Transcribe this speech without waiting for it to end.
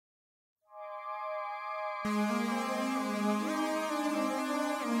Welcome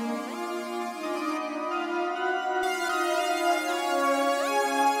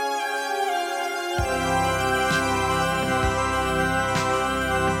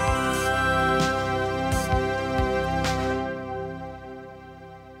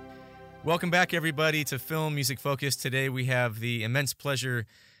back, everybody, to Film Music Focus. Today we have the immense pleasure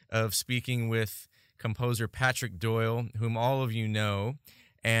of speaking with composer Patrick Doyle, whom all of you know.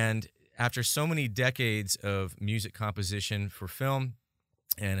 And after so many decades of music composition for film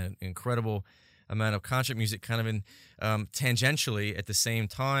and an incredible amount of concert music kind of in tangentially at the same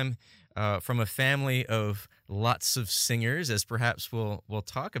time, from a family of lots of singers, as perhaps we'll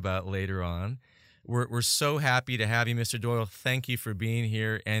talk about later on, we're so happy to have you, Mr. Doyle. Thank you for being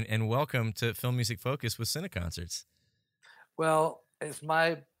here, and welcome to Film Music Focus with Cineconcerts. Well, it's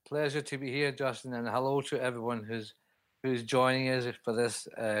my pleasure to be here, Justin, and hello to everyone who's joining us for this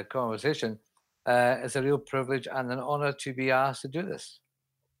conversation. It's a real privilege and an honor to be asked to do this.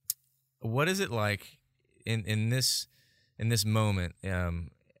 What is it like in this moment,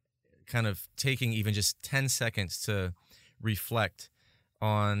 kind of taking even just 10 seconds to reflect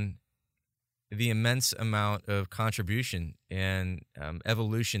on the immense amount of contribution and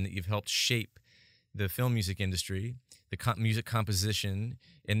evolution that you've helped shape the film music industry, the music composition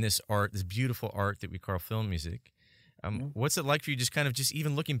in this art, this beautiful art that we call film music. What's it like for you just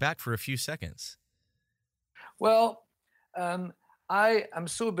even looking back for a few seconds? Well, I am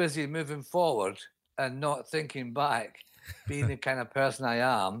so busy moving forward and not thinking back, being the kind of person I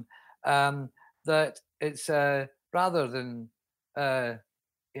am, that it's rather than,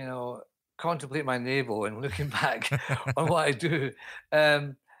 contemplate my navel and looking back on what I do.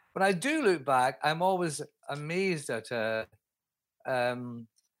 When I do look back, I'm always amazed at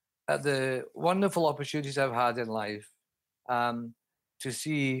the wonderful opportunities I've had in life, to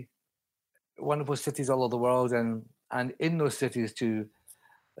see wonderful cities all over the world, and in those cities to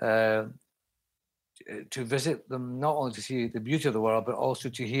visit them, not only to see the beauty of the world, but also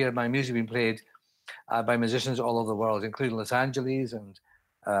to hear my music being played by musicians all over the world, including Los Angeles and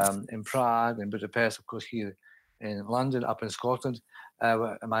in Prague, in Budapest, of course, here in London, up in Scotland,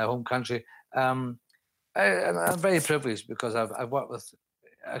 in my home country. I'm very privileged because I've worked with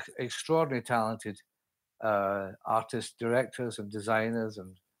extraordinarily talented artists, directors, and designers,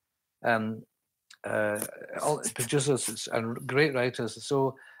 and all producers and great writers.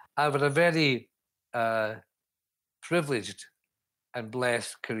 So I've had a very privileged and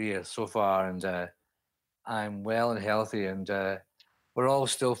blessed career so far, and I'm well and healthy, and we're all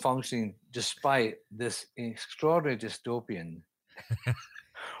still functioning despite this extraordinary dystopian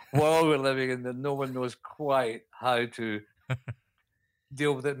world we're living in that no one knows quite how to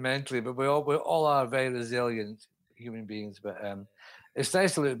deal with it mentally. But we all are very resilient human beings. But it's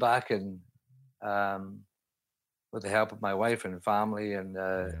nice to look back and with the help of my wife and family, and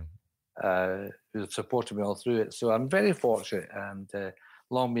who supported me all through it. So I'm very fortunate, and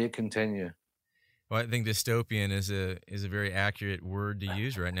long may it continue. Well, I think dystopian is a very accurate word to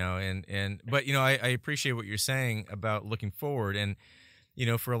use right now, but I appreciate what you're saying about looking forward, and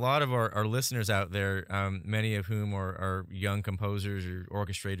for a lot of our listeners out there, many of whom are young composers or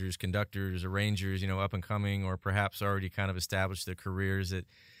orchestrators, conductors, arrangers, up and coming, or perhaps already kind of established their careers that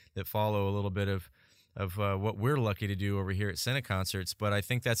follow a little bit of what we're lucky to do over here at Cineconcerts. But I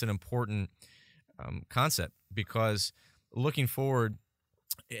think that's an important concept, because looking forward,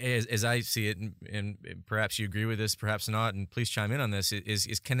 as I see it, and perhaps you agree with this, perhaps not, and please chime in on this,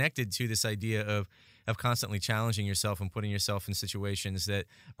 is connected to this idea of constantly challenging yourself and putting yourself in situations that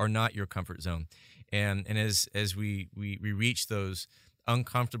are not your comfort zone. And as we reach those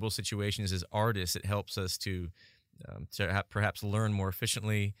uncomfortable situations as artists, it helps us to perhaps learn more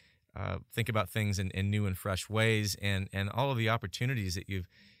efficiently, think about things in new and fresh ways, and all of the opportunities that you've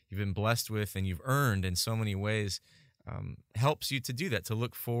been blessed with and you've earned in so many ways helps you to do that, to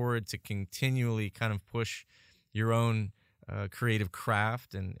look forward, to continually kind of push your own creative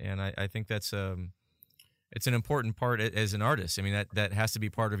craft, and I think that's it's an important part as an artist. I mean, that has to be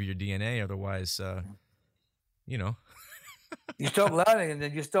part of your DNA, otherwise, you stop learning, and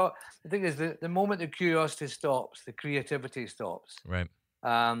then you stop. The thing is, the moment the curiosity stops, the creativity stops. Right.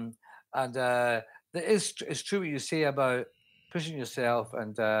 It's true what you say about pushing yourself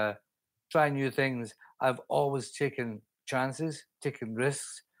and trying new things. I've always taken chances, taken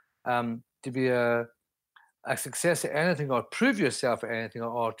risks, to be a success at anything, or prove yourself at anything,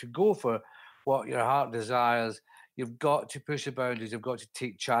 or to go for what your heart desires. You've got to push the boundaries. You've got to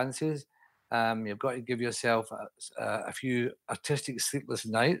take chances. You've got to give yourself a few artistic sleepless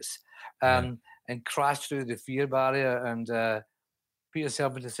nights, and crash through the fear barrier, and put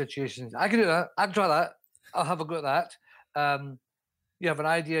yourself into situations. I can do that. I can try that. I'll have a go at that. You have an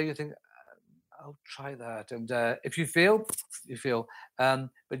idea, you think, I'll try that. And if you fail, you fail.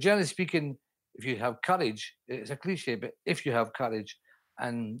 But generally speaking, if you have courage, it's a cliche, but if you have courage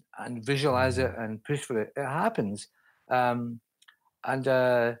and visualize it and push for it, it happens. And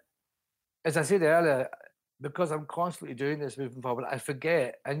as I said earlier, because I'm constantly doing this moving forward, I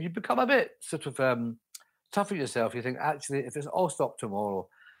forget, and you become a bit sort of tough on yourself. You think, actually, if it's all stopped tomorrow,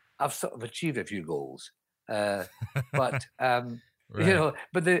 I've sort of achieved a few goals. But you Right. know,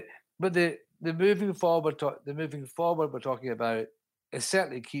 the moving forward, the moving forward we're talking about, it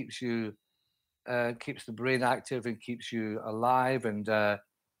certainly keeps the brain active and keeps you alive. And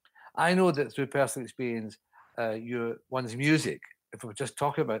I know that through personal experience, one's music. If we're just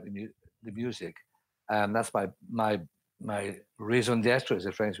talking about the music, that's my raison d'être, as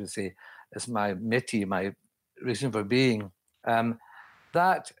the French would say. It's my métier, my reason for being.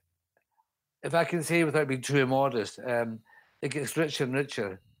 That, if I can say without being too immodest, it gets richer and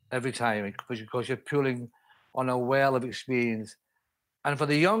richer every time because you're pulling on a well of experience. And for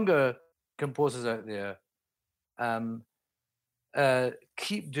the younger composers out there,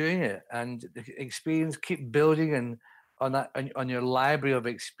 keep doing it and experience, keep building and on your library of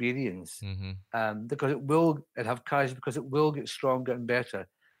experience, because it have courage, because it will get stronger and better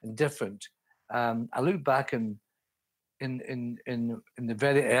and different. I look back in the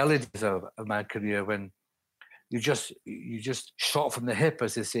very early days of my career, when you just shot from the hip,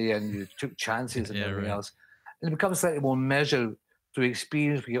 as they say, and you took chances and everything else. And it becomes slightly more measured through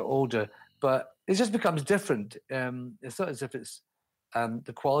experience when you get older, but it just becomes different. It's not as if it's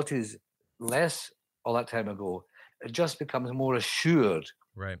the quality is less all that time ago. It just becomes more assured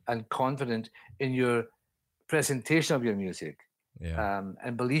and confident in your presentation of your music,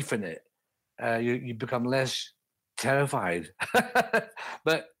 and belief in it. You become less terrified,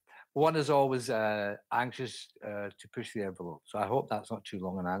 but one is always anxious to push the envelope. So I hope that's not too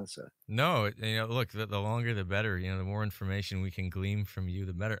long an answer. No, look, the longer the better. The more information we can glean from you,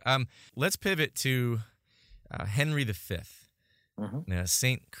 the better. Let's pivot to Henry V.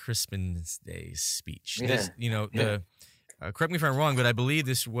 Saint Crispin's Day speech. Yeah. This, correct me if I'm wrong, but I believe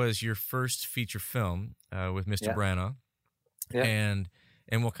this was your first feature film with Mr. Branagh. Yeah. And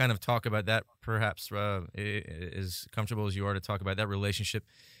we'll kind of talk about that, perhaps as comfortable as you are to talk about that relationship,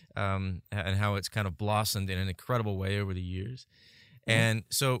 and how it's kind of blossomed in an incredible way over the years. And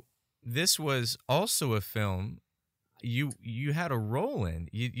so this was also a film you had a role in.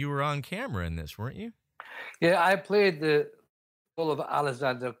 You were on camera in this, weren't you? Yeah, I played the role of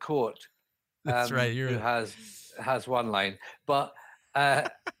Alexander Court. That's right. Who has one line, but I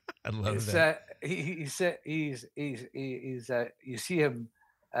love that. He's you see him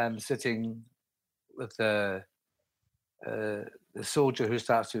sitting with the soldier who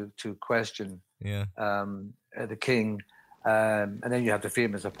starts to question the king, and then you have the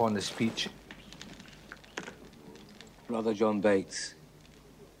famous upon the speech. Brother John Bates,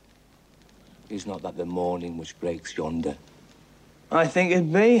 is not that the morning which breaks yonder? I think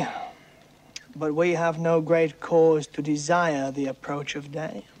it be, but we have no great cause to desire the approach of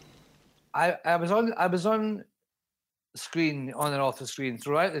day. I was on screen, on and off the screen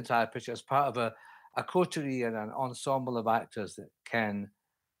throughout the entire picture as part of a coterie and an ensemble of actors that Ken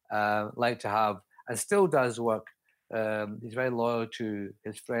liked to have and still does work. He's very loyal to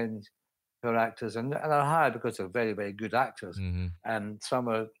his friends who are actors, and are hired because they're very, very good actors. And some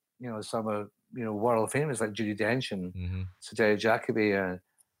are world famous, like Judi Dench and Sir Derek Jacobi.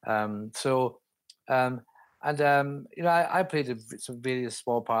 I played some various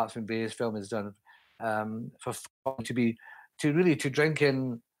small parts in various films done for fun, to drink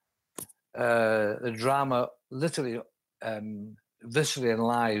in the drama literally, viscerally and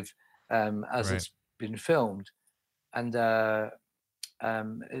live, as it's been filmed. And I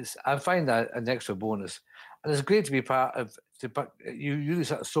find that an extra bonus, and it's great to be part of. You really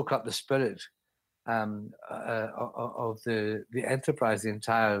sort of soak up the spirit of the enterprise, the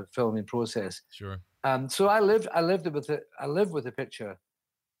entire filming process. Sure. So I lived with it. I lived with the picture,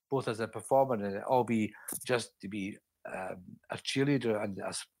 both as a performer and it, albeit just to be a cheerleader and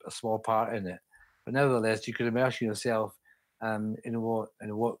a small part in it. But nevertheless, you could immerse yourself in what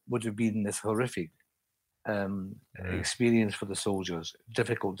would have been this horrific experience for the soldiers.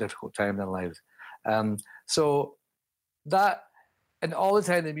 Difficult time in their lives. So that, and all the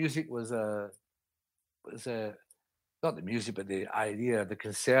time the music was not the music, but the idea, the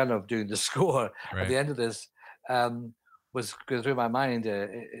concern of doing the score at the end of this was going through my mind.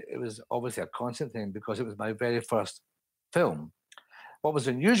 It was obviously a constant thing because it was my very first film. What was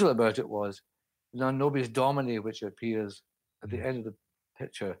unusual about it was Nobis Domini, which appears at the end of the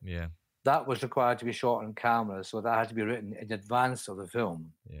picture. Yeah. that was required to be shot on camera, so that had to be written in advance of the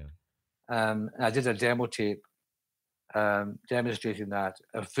film. Yeah. And I did a demo tape demonstrating that,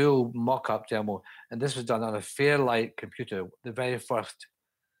 a full mock-up demo, and this was done on a Fairlight computer, the very first,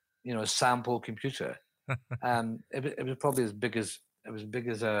 sample computer. It was probably as big as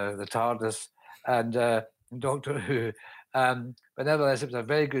the TARDIS and Doctor Who, but nevertheless, it was a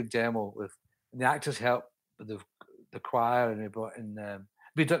very good demo. With the actors helped with the choir, and they brought in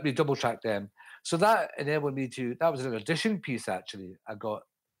we double tracked them, so that enabled me to. That was an audition piece actually. I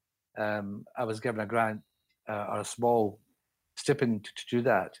was given a grant or a small stipend to do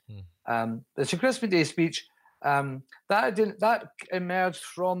that. It's a Christmas Day speech that emerged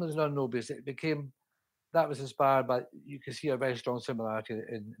from the Non Nobis. It became. That was inspired by, you can see a very strong similarity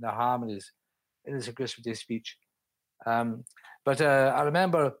in the harmonies in this Christmas Day speech. But I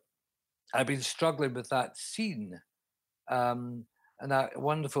remember I've been struggling with that scene and that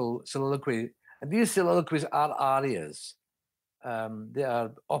wonderful soliloquy. And these soliloquies are arias. They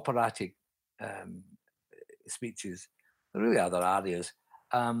are operatic speeches. They really are, they're arias.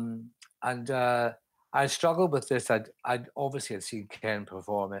 And I struggled with this. I'd obviously had seen Ken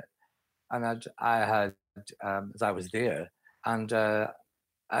perform it. And I had, as I was there, and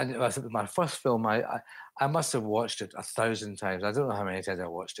it was my first film. I must have watched it 1,000 times. I don't know how many times I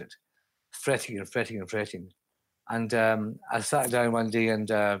watched it, fretting and fretting and fretting. And I sat down one day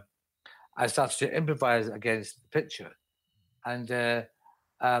and I started to improvise against the picture. And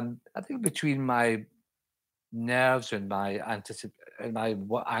I think between my nerves and my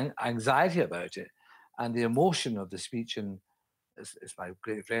anxiety about it, and the emotion of the speech, and it's my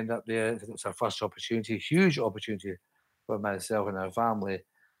great friend up there. It's our first opportunity, huge opportunity for myself and our family.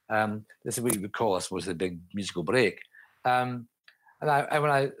 This is what you would call, I suppose, the big musical break. And when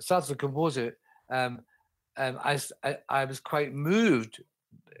I started to compose it, I was quite moved,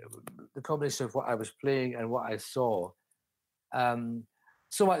 the combination of what I was playing and what I saw.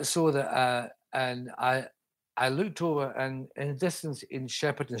 So much so that, and I looked over, and in the distance in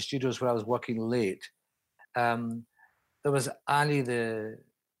Shepperton Studios where I was working late, there was Annie, the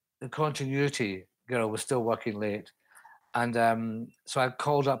continuity girl, was still working late. And so I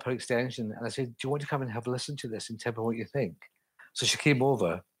called up her extension and I said, do you want to come and have a listen to this and tell me what you think? So she came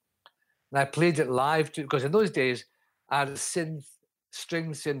over and I played it live because in those days I had a string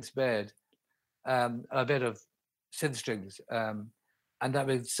synth bed, a bed of synth strings. And that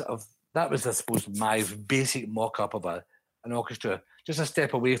was, I suppose, my basic mock-up of an orchestra, just a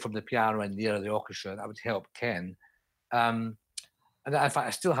step away from the piano and near the orchestra. That would help Ken. And in fact, I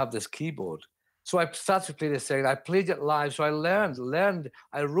still have this keyboard. So I started to play this thing. I played it live. So I learned.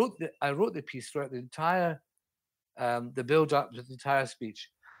 I wrote the piece throughout the entire, the build-up to the entire speech.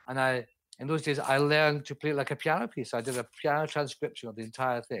 And in those days, I learned to play it like a piano piece. I did a piano transcription of the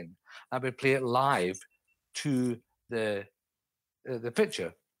entire thing. I would play it live to the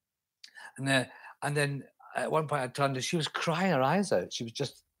picture. And then at one point I turned and she was crying her eyes out. She was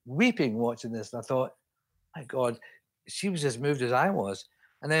just weeping watching this. And I thought, my God, she was as moved as I was.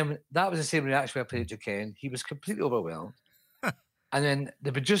 And then that was the same reaction when I played it to Ken. He was completely overwhelmed. And then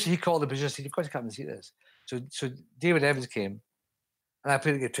the producer, he called the producer, said, you've got to come and see this. So David Evans came and I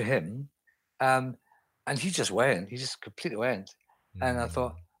played it to him. And he just went. He just completely went. And I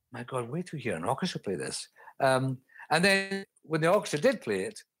thought, my God, wait till you hear an orchestra play this. And then when the orchestra did play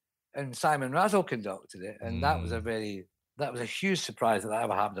it, and Simon Rattle conducted it, and that was a huge surprise that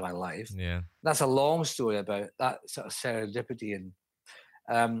ever happened in my life. Yeah, that's a long story about that sort of serendipity,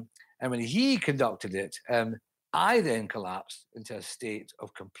 and when he conducted it, I then collapsed into a state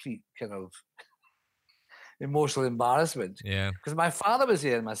of complete kind of emotional embarrassment. Yeah, because my father was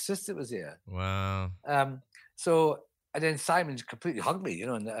there and my sister was there. Wow. So and then Simon completely hugged me,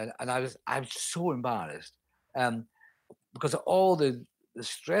 and I was so embarrassed, because of all the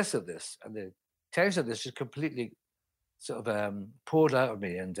stress of this and the tension of this just completely sort of poured out of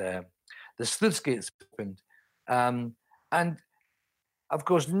me, and the sluice gates opened, and of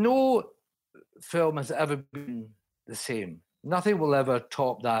course no film has ever been the same. Nothing will ever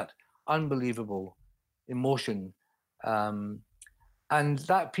top that unbelievable emotion, and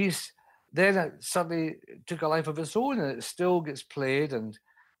that piece then it suddenly took a life of its own, and it still gets played, and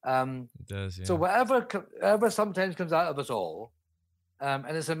it does, yeah. So whatever sometimes comes out of us all,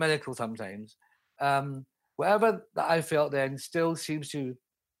 and it's a miracle sometimes, whatever that I felt then still seems to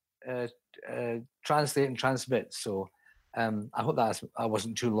translate and transmit. So I hope that I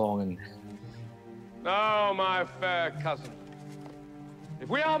wasn't too long. And now, my fair cousin, if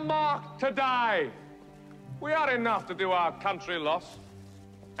we are marked to die, we are enough to do our country loss.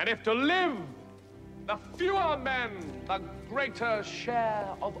 And if to live The fewer men, the greater share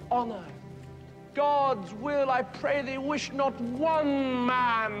of honor. God's will, I pray thee, wish not one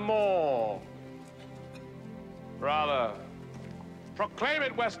man more. Rather, proclaim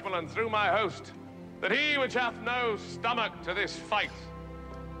it, Westmoreland, through my host, that he which hath no stomach to this fight,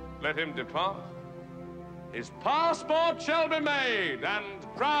 let him depart. His passport shall be made, and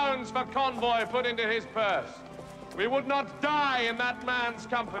crowns for convoy put into his purse. We would not die in that man's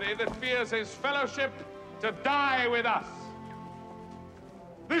company that fears his fellowship to die with us.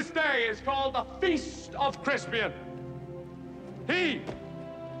 This day is called the Feast of Crispian. He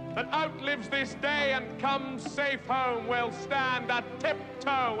that outlives this day and comes safe home will stand a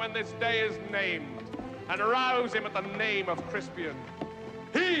tiptoe when this day is named, and rouse him at the name of Crispian.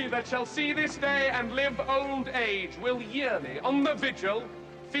 He that shall see this day and live old age will yearly, on the vigil,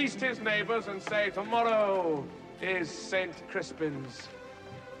 feast his neighbors and say, tomorrow is St. Crispin's.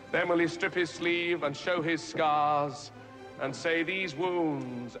 Then will he strip his sleeve and show his scars and say, these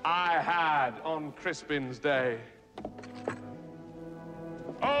wounds I had on Crispin's day.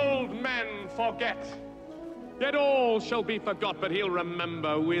 Old men forget, yet all shall be forgot, but he'll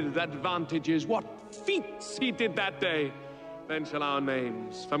remember with advantages what feats he did that day. Then shall our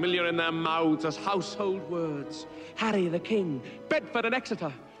names, familiar in their mouths as household words, Harry the King, Bedford and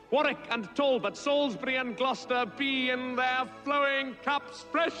Exeter, Warwick and Talbot, Salisbury and Gloucester, be in their flowing cups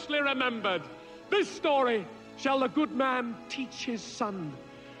freshly remembered. This story shall the good man teach his son,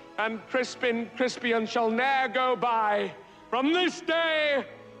 and Crispian shall ne'er go by from this day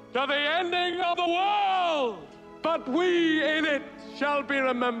to the ending of the world, but we in it shall be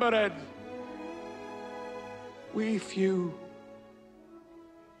remembered. We few,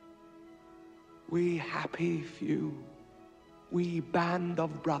 we happy few, we band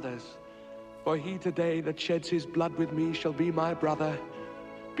of brothers, for he today that sheds his blood with me shall be my brother.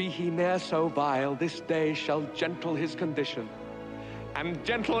 Be he ne'er so vile, this day shall gentle his condition. And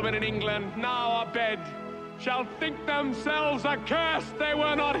gentlemen in England now abed shall think themselves accursed they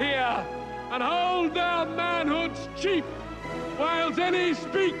were not here, and hold their manhoods cheap, whiles any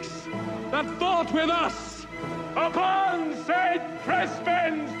speaks that fought with us upon St.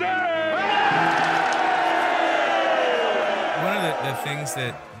 Crispin's Day! One of the things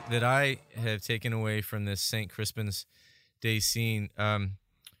that I have taken away from this St. Crispin's Day scene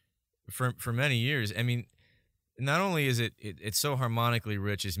for many years, I mean, not only is it's so harmonically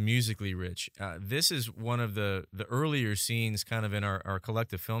rich, it's musically rich. This is one of the earlier scenes kind of in our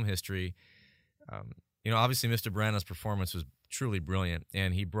collective film history. Obviously Mr. Branaghn's performance was truly brilliant,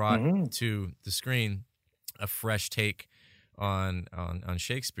 and he brought to the screen a fresh take on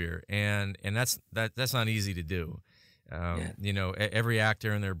Shakespeare, and that's not easy to do. Every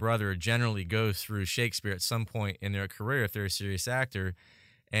actor and their brother generally goes through Shakespeare at some point in their career if they're a serious actor.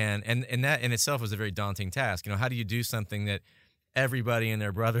 And that in itself was a very daunting task. How do you do something that everybody and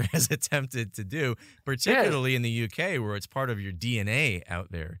their brother has attempted to do, particularly in the UK where it's part of your DNA out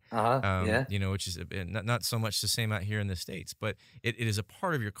there, which is not so much the same out here in the States, but it is a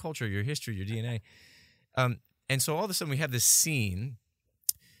part of your culture, your history, your DNA. And so all of a sudden we have this scene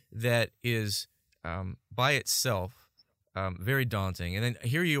that is by itself very daunting. And then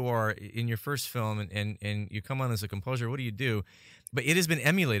here you are in your first film and you come on as a composer. What do you do? But it has been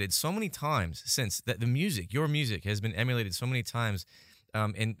emulated so many times since that your music has been emulated so many times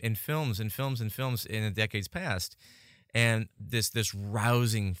in films in the decades past. And this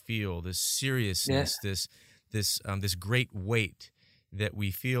rousing feel, this seriousness, this great weight that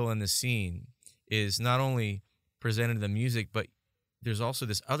we feel in the scene is not only presented in the music, but there's also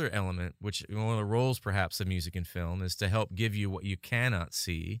this other element, which one of the roles perhaps of music in film is to help give you what you cannot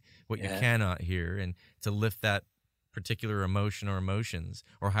see, what you cannot hear, and to lift that particular emotion or emotions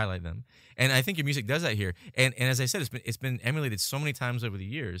or highlight them. And I think your music does that here. And as I said, it's been emulated so many times over the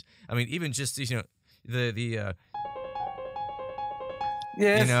years. I mean, even just the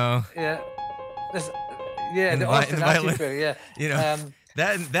yes, the Austin Atmosphere,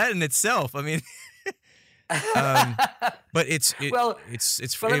 that in itself. I mean, but it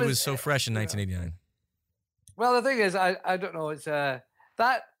was so fresh in 1989. Well, the thing is, I don't know. It's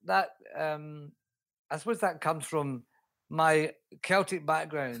I suppose that comes from my Celtic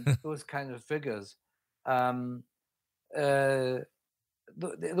background. Those kind of figures, those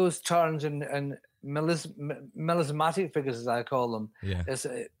turns and melismatic figures, as I call them. Yeah,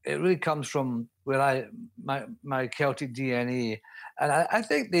 it really comes from where my Celtic DNA, and I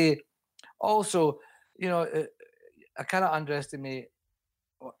think they also, I cannot underestimate.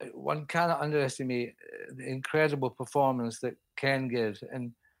 One cannot underestimate the incredible performance that Ken gives,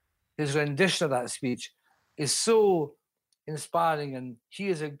 and his rendition of that speech is so inspiring, and he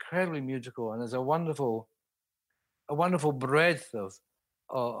is incredibly musical, and there's a wonderful breadth of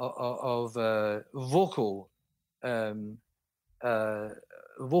vocal um, uh,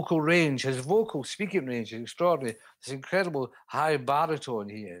 vocal range. His vocal speaking range is extraordinary. This incredible high baritone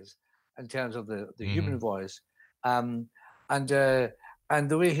he is in terms of the human voice, um, and the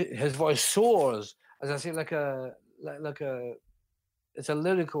way his voice soars, as I say, like a it's a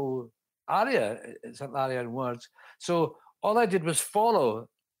lyrical aria. It's an aria in words. So all I did was follow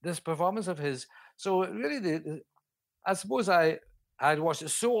this performance of his. So really, I suppose I'd watched it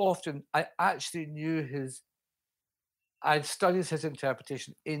so often, I actually knew I'd studied his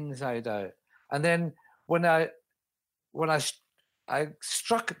interpretation inside out. And then when I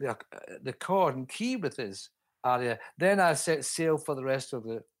struck the chord and key with his aria, then I set sail for the rest of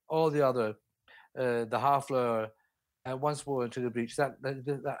all the other, the Half-Flower, Once More Into the Breach, that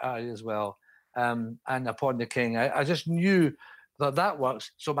aria as well, and Upon the King. I just knew that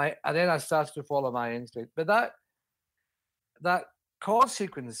works. So and then I started to follow my instinct. But that chord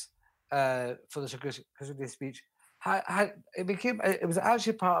sequence for the Circuitous Speech, it was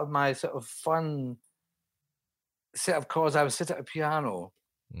actually part of my sort of fun set of chords. I would sit at a piano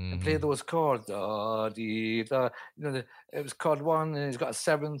and play those chords. Da, dee, da. It was chord one, and he's got a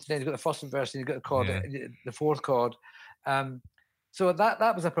seventh, then he's got the first verse, and you've got a chord, the fourth chord. So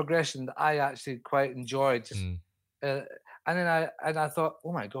that was a progression that I actually quite enjoyed. And then I thought,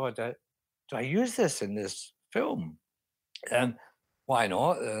 oh my God, do I use this in this film? Why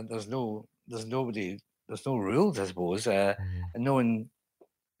not? There's no rules, I suppose. And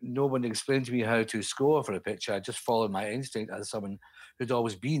no one explained to me how to score for a picture. I just followed my instinct as someone who'd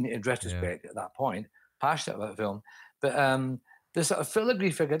always been, in retrospect, at that point, passionate about film. But this sort of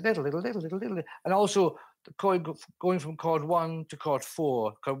filigree figure, little, and also going from chord 1 to chord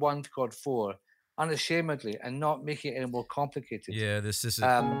 4, chord 1 to chord 4, unashamedly, and not making it any more complicated. Yeah, this is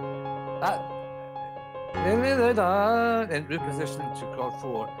that. And repositioning to chord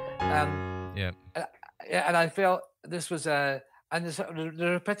 4. And I felt this was and the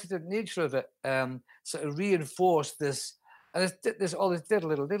repetitive nature of it sort of reinforced this. And this all this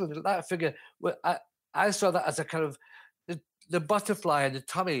little that figure. I saw that as a kind of the butterfly in the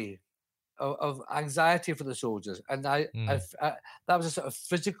tummy of anxiety for the soldiers, and I that was a sort of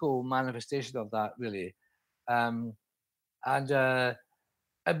physical manifestation of that, really. But the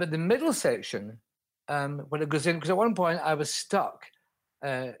middle section, when it goes in, because at one point I was stuck.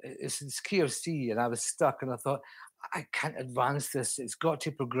 It's this key of C, and I was stuck, and I thought, I can't advance this. It's got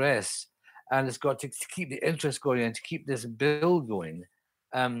to progress, and it's got to keep the interest going and to keep this build going.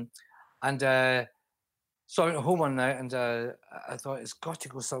 So I went home one night, and I thought it's got to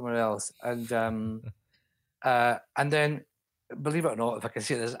go somewhere else. And then, believe it or not, if I can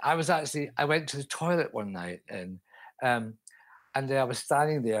say this, I went to the toilet one night, and I was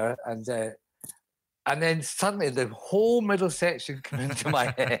standing there, and then suddenly the whole middle section came into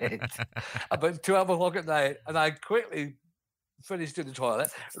my head about 12 o'clock at night, and I quickly finished in the toilet,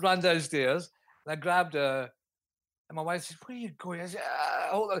 ran downstairs, and I grabbed and my wife said, "Where are you going?" I said,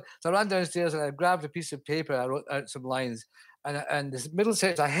 "Hold on." So I ran downstairs and I grabbed a piece of paper. I wrote out some lines, and this middle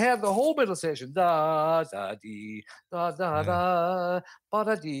section, I heard the whole middle section, da da dee da da da ba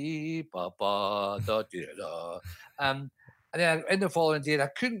da dee ba ba da dee da, and then in the following day, I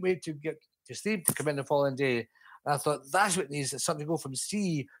couldn't wait to get to sleep to come in the following day. And I thought that's what it needs. It's something to go from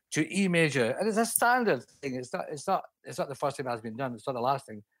C to E major, and it's a standard thing. It's not the first time that's been done. It's not the last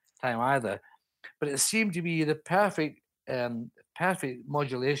time either. But it seemed to be the perfect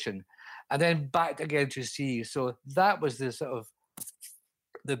modulation, and then back again to C. So that was the sort of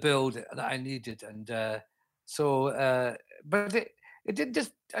the build that I needed, and but it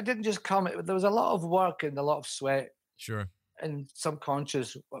didn't just come. There was a lot of work and a lot of sweat. Sure. And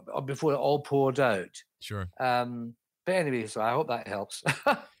subconscious before it all poured out. Sure. But anyway, so I hope that helps.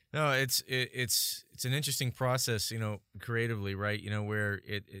 No, it's an interesting process, creatively, right? Where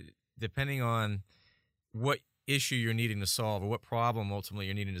it depending on what issue you're needing to solve or what problem ultimately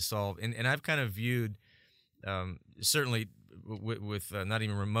you're needing to solve. And I've kind of viewed, certainly with not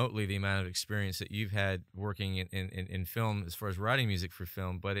even remotely the amount of experience that you've had working in film as far as writing music for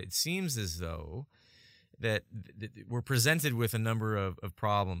film, but it seems as though that we're presented with a number of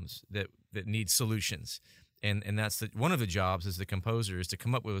problems that need solutions. And that's one of the jobs as the composer is to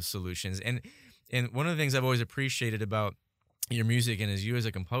come up with solutions. And one of the things I've always appreciated about your music and as you as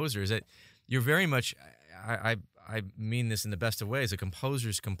a composer is that you're very much, I mean this in the best of ways, a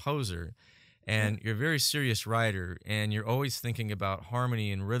composer's composer. And you're a very serious writer, and you're always thinking about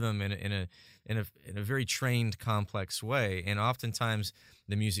harmony and rhythm in a very trained, complex way. And oftentimes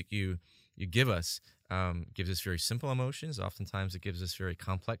the music you give us gives us very simple emotions. Oftentimes it gives us very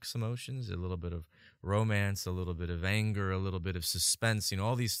complex emotions, a little bit of romance, a little bit of anger, a little bit of suspense,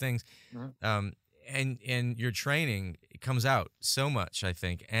 all these things. And your training comes out so much, I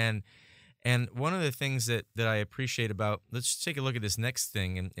think. And one of the things that I appreciate about, let's take a look at this next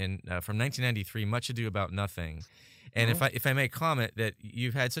thing from 1993, Much Ado About Nothing. And if I may comment that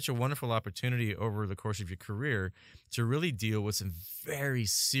you've had such a wonderful opportunity over the course of your career to really deal with some very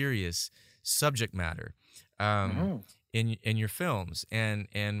serious subject matter in your films,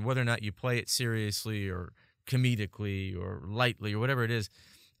 and whether or not you play it seriously or comedically or lightly or whatever it is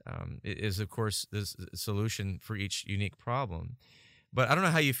of course the solution for each unique problem. But I don't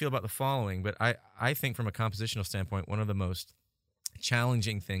know how you feel about the following, but I think from a compositional standpoint, one of the most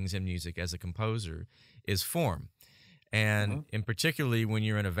challenging things in music as a composer is form. And in particularly when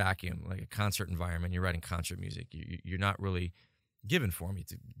you're in a vacuum, like a concert environment, you're writing concert music, you're not really given form. You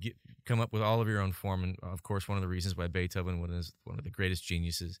have to come up with all of your own form. And of course, one of the reasons why Beethoven was one of the greatest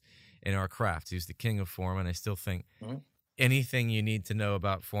geniuses in our craft. He was the king of form. And I still think anything you need to know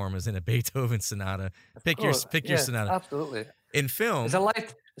about form is in a Beethoven sonata. Pick your sonata. Absolutely. In film, it's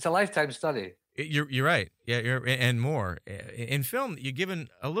a lifetime study. You're right. Yeah, and more. In film, you're given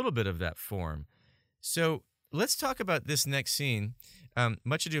a little bit of that form. So let's talk about this next scene.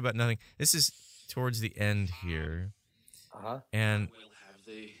 Much Ado About Nothing. This is towards the end here. And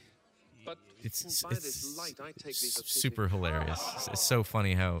it's super hilarious. It's so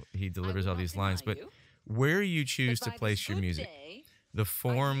funny how he delivers all these lines. But where you choose to place your music, the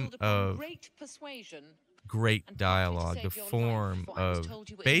form of great dialogue, the form of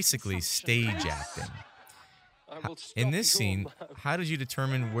basically stage acting. In this scene, how did you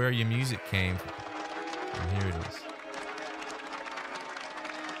determine where your music came from? And here it is.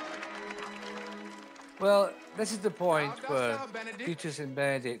 Well, this is the point where Beatrice and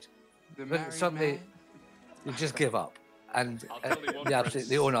Benedict suddenly they just give up, and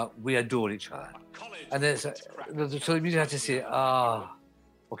they own up. We adore each other, and it's so the music has to say,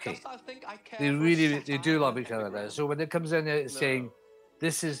 okay, they do love each other now. So when it comes in there, it's saying,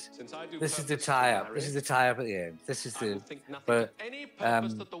 this is the tie-up. This is the tie-up at the end. This is the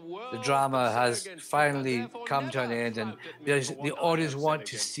drama has finally come to an end, and the audience want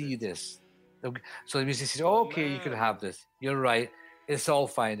to see this. So the music says, okay, you can have this. You're right. It's all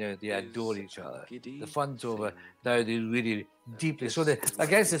fine now. They adore each other. The fun's over. Now they really deeply. So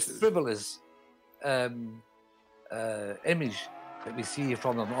against this frivolous image that we see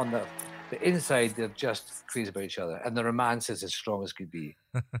from them on the inside, they're just crazy about each other. And the romance is as strong as could be.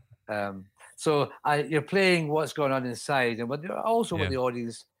 So you're playing what's going on inside. And what the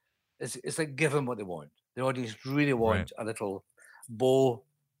audience, it's like give them what they want. The audience really want a little bow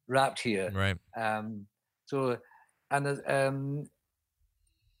wrapped here, right? And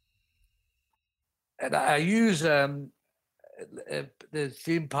I use the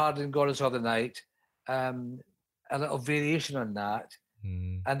theme Pardon Goddess of the Night, a little variation on that,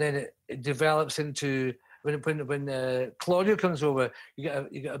 and then it develops into when Claudio comes over, you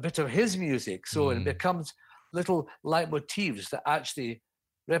get a bit of his music, so it becomes little leitmotifs that actually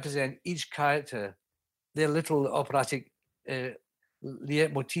represent each character, their little operatic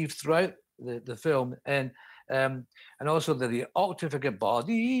leitmotif throughout the film, and also the octave again,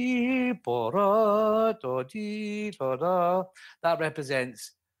 that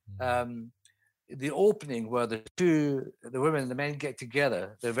represents the opening where the women and the men get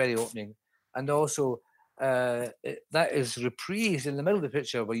together, the very opening, and also that is reprised in the middle of the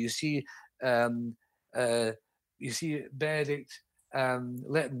picture where you see Benedict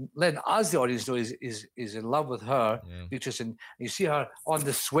letting us, the audience, know is in love with her, Beatrice, and you see her on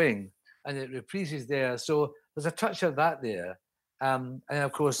the swing, and it reprises there. So there's a touch of that there, and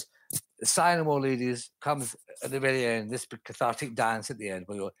of course, Sign No More Ladies comes at the very end. This cathartic dance at the end,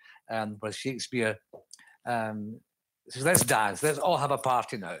 where Shakespeare says, "Let's dance. Let's all have a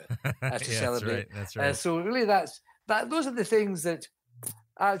party now to celebrate." That's right. So really, those are the things that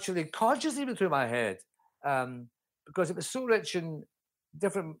actually consciously went through my head. Because it was so rich in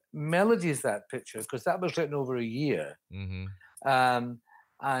different melodies, that picture, because that was written over a year. And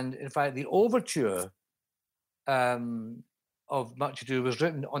in fact, the overture of Much Ado was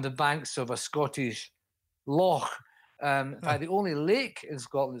written on the banks of a Scottish loch. In fact, the only lake in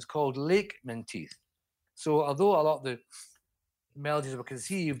Scotland is called Lake Menteith. So although a lot of the melodies were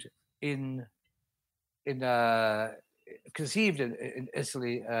conceived in Italy,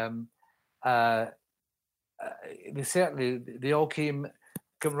 they all came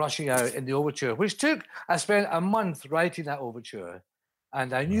rushing out in the overture, which I spent a month writing that overture,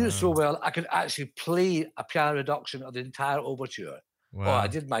 and I knew it so well I could actually play a piano reduction of the entire overture. I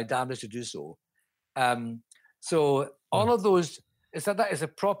did my damnedest to do so. So all of those, that is a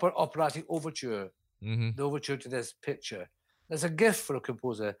proper operatic overture, Mm-hmm. the overture to this picture. It's a gift for a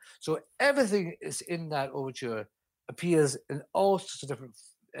composer. So everything is in that overture appears in all sorts of different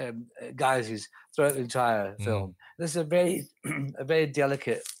guises throughout the entire film. This is a very, a very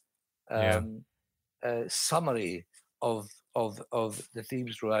delicate summary of the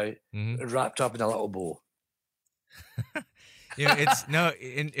themes throughout, wrapped up in a little bow. It's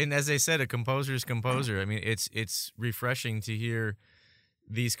and as they said, a composer's composer. I mean, it's refreshing to hear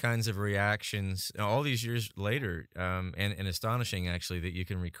these kinds of reactions all these years later, and astonishing actually that you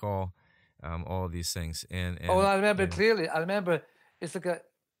can recall all of these things. And I remember clearly. I remember it's like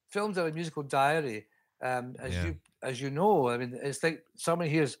films are a musical diary. As you know, I mean, it's like someone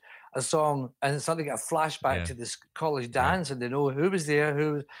hears a song and suddenly get a flashback to this college dance, and they know who was there,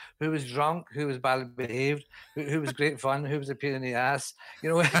 who was drunk, who was badly behaved, who was great fun, who was a pain in the ass,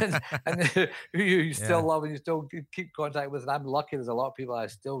 and who you still love and you still keep contact with. And I'm lucky; there's a lot of people I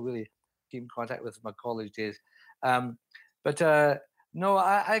still really keep in contact with my college days. No,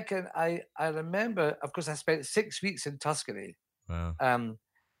 I remember. Of course, I spent 6 weeks in Tuscany. Wow.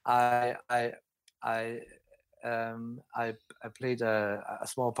 I played a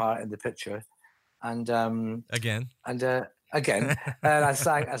small part in the picture, and again, and I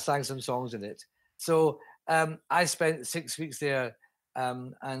sang some songs in it. So I spent 6 weeks there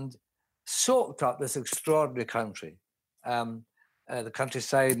and soaked up this extraordinary country, the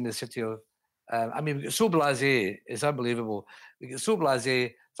countryside and the city of. I mean, we get so blasé; it's unbelievable. We get so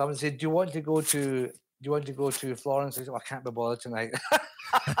blasé. Someone said, "Do you want to go to Florence?" I said, "I can't be bothered tonight."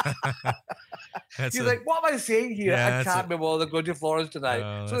 You're like, what am I saying here? I can't be bothered going to Florence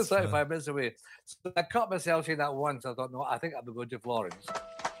tonight. So it's 35 minutes away. So I caught myself saying that once. I thought, no, I think I'll be going to Florence.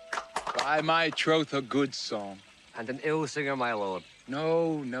 By my troth, a good song. And an ill singer, my lord.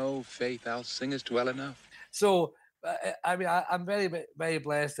 No, Faith, our singer's well enough. So, I mean, I'm very, very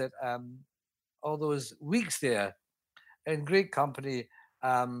blessed that all those weeks there in great company.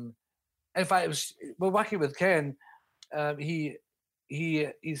 In fact, we're working with Ken.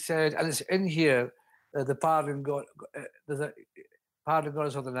 He said, and it's in here, the Pardon God, there's a Pardon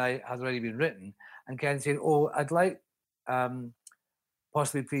Goddess of the Night has already been written. And Ken said, I'd like,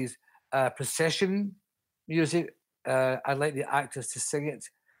 possibly please, procession music. I'd like the actors to sing it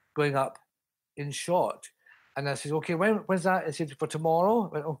going up in short. And I said, okay, when's that? He said, for tomorrow.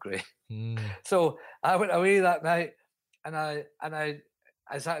 I went, oh, great. So I went away that night and I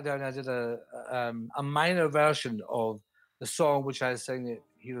sat down and I did a minor version of the song which I sang at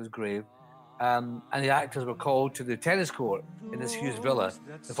Hero's Grave, and the actors were called to the tennis court in this huge villa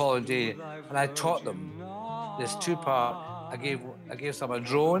the following day, and I taught them this two-part. I gave some a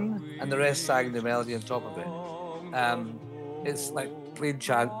drone, and the rest sang the melody on top of it. It's like plain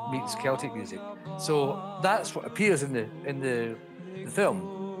chant meets Celtic music. So that's what appears in the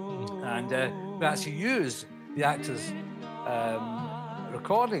film, and we actually use the actors'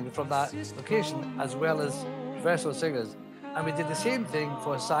 recording from that location as well as professional singers. And we did the same thing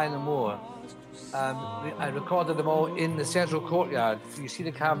for Sign No More. I recorded them all in the central courtyard. You see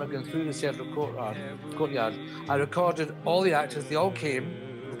the camera going through the central courtyard. I recorded all the actors. They all came,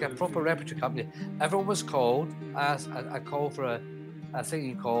 like a proper repertory company. Everyone was called. I called for a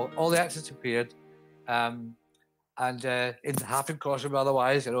singing call. All the actors appeared, and in half in costume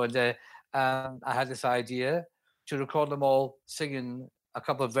otherwise, and I had this idea to record them all singing a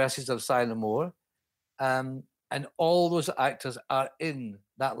couple of verses of Sign No More. And all those actors are in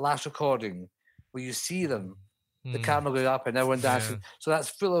that last recording where you see them, the camera going up and everyone dancing. Yeah. So that's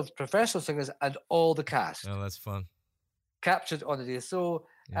full of professional singers and all the cast. Oh, that's fun. Captured on the day. So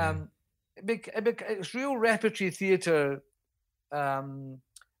it's real repertory theatre, what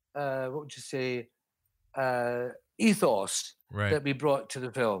would you say, ethos that we brought to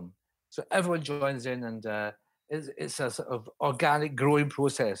the film. So everyone joins in and it's a sort of organic growing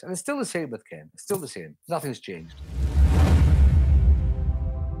process. And it's still the same with Ken. It's still the same. Nothing's changed.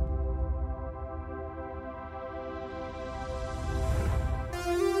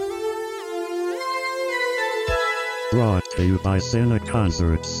 Brought to you by Cine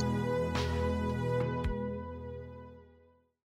Concerts.